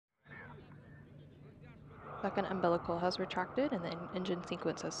Second umbilical has retracted and the engine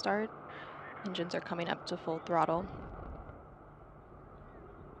sequence has started. Engines are coming up to full throttle.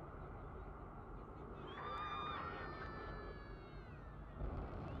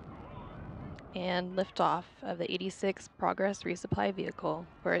 And liftoff of the 86 Progress resupply vehicle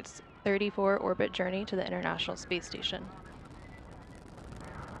for its 34 orbit journey to the International Space Station.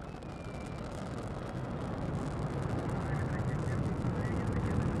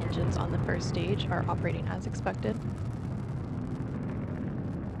 Engines on the first stage are operating as expected.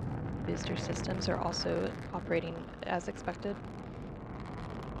 Booster systems are also operating as expected.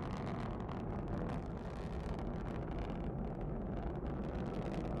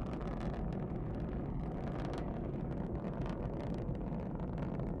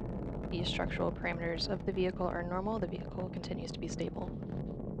 The structural parameters of the vehicle are normal. The vehicle continues to be stable.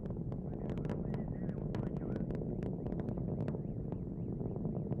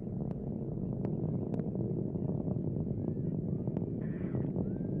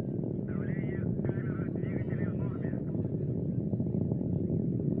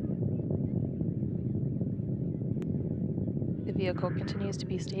 The vehicle continues to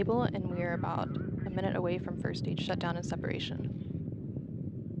be stable, and we are about a minute away from first stage shutdown and separation.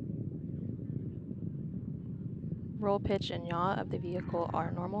 Roll, pitch, and yaw of the vehicle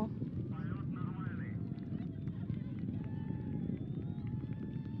are normal.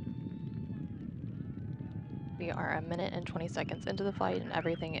 We are a minute and 20 seconds into the flight, and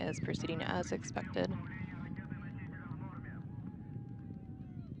everything is proceeding as expected.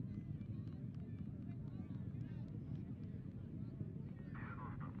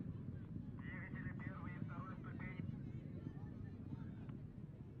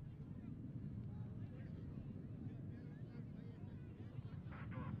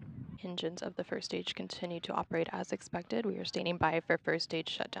 Engines of the first stage continue to operate as expected. We are standing by for first stage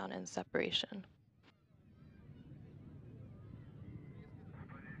shutdown and separation.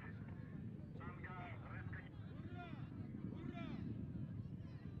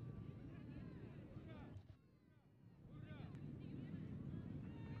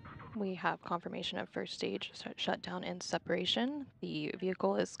 We have confirmation of first stage shutdown and separation. The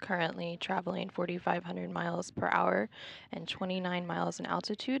vehicle is currently traveling 4,500 miles per hour and 29 miles in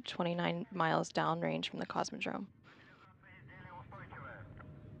altitude, 29 miles downrange from the Cosmodrome.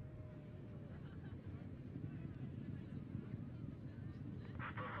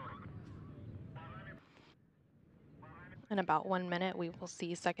 In about 1 minute, we will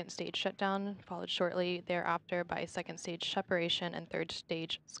see second stage shutdown, followed shortly thereafter by second stage separation and third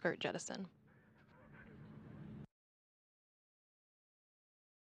stage skirt jettison.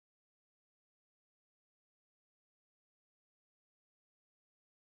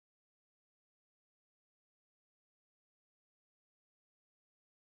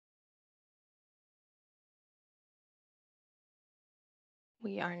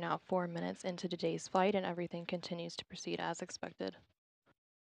 We are now 4 minutes into today's flight, and everything continues to proceed as expected.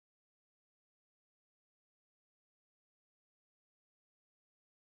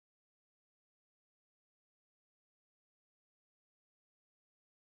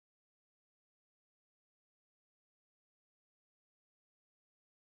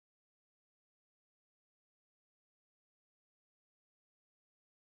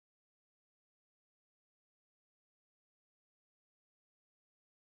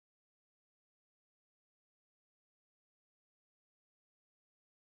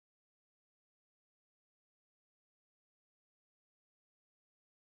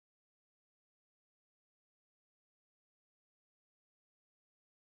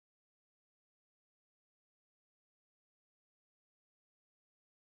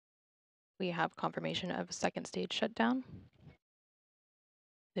 We have confirmation of second stage shutdown.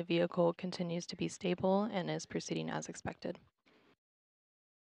 The vehicle continues to be stable and is proceeding as expected.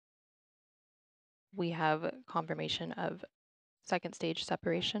 We have confirmation of second stage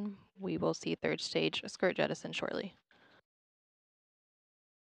separation. We will see third stage skirt jettison shortly.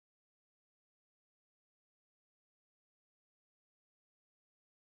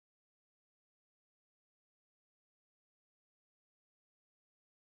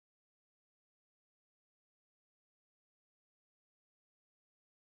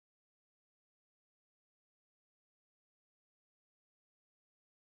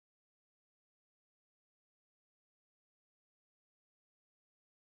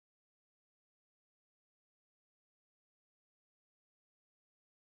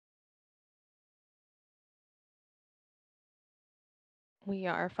 We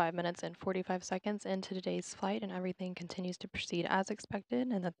are 5 minutes and 45 seconds into today's flight, and everything continues to proceed as expected,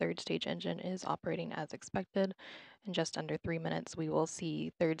 and the third stage engine is operating as expected. In just under 3 minutes, we will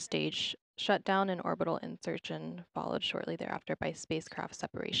see third stage shutdown and orbital insertion, followed shortly thereafter by spacecraft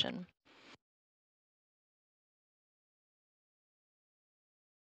separation.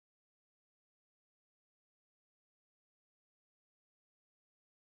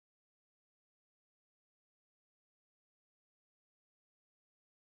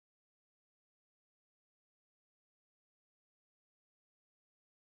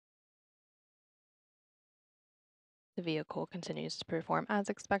 The vehicle continues to perform as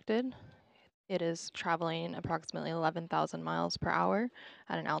expected. It is traveling approximately 11,000 miles per hour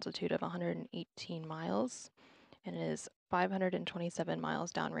at an altitude of 118 miles, and it is 527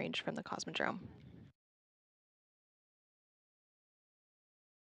 miles downrange from the Cosmodrome.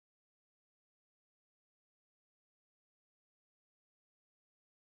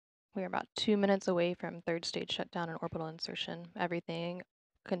 We are about 2 minutes away from third stage shutdown and orbital insertion, everything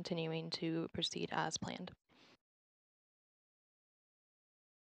continuing to proceed as planned.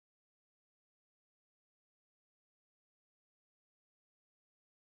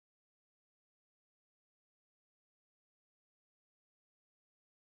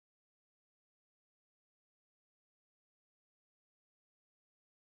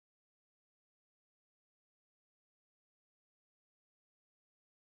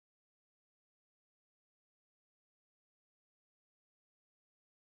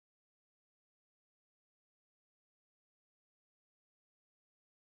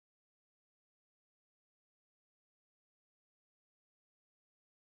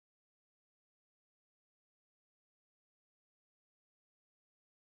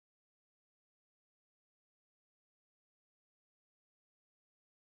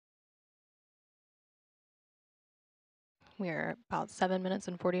 We are about 7 minutes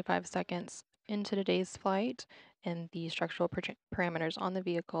and 45 seconds into today's flight, and the structural parameters on the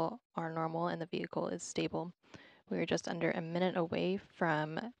vehicle are normal and the vehicle is stable. We are just under a minute away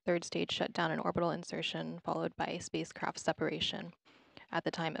from third stage shutdown and orbital insertion, followed by spacecraft separation. At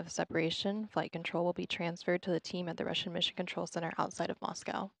the time of separation, flight control will be transferred to the team at the Russian Mission Control Center outside of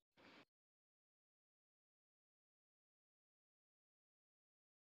Moscow.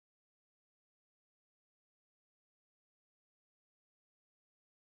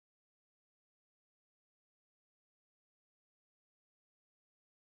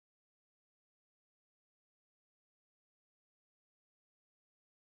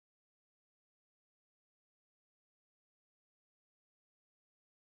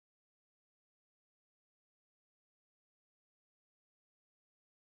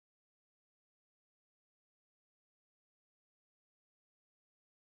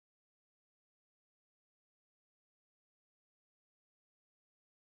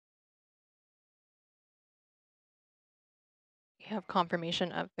 We have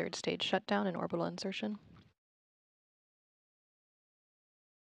confirmation of third stage shutdown and orbital insertion.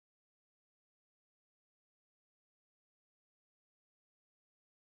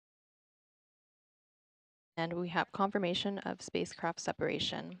 And we have confirmation of spacecraft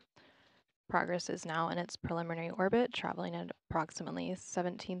separation. Progress is now in its preliminary orbit, traveling at approximately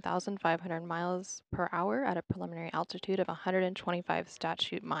 17,500 miles per hour at a preliminary altitude of 125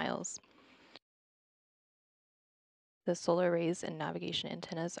 statute miles. The solar arrays and navigation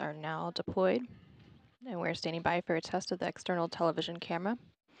antennas are now deployed, and we're standing by for a test of the external television camera.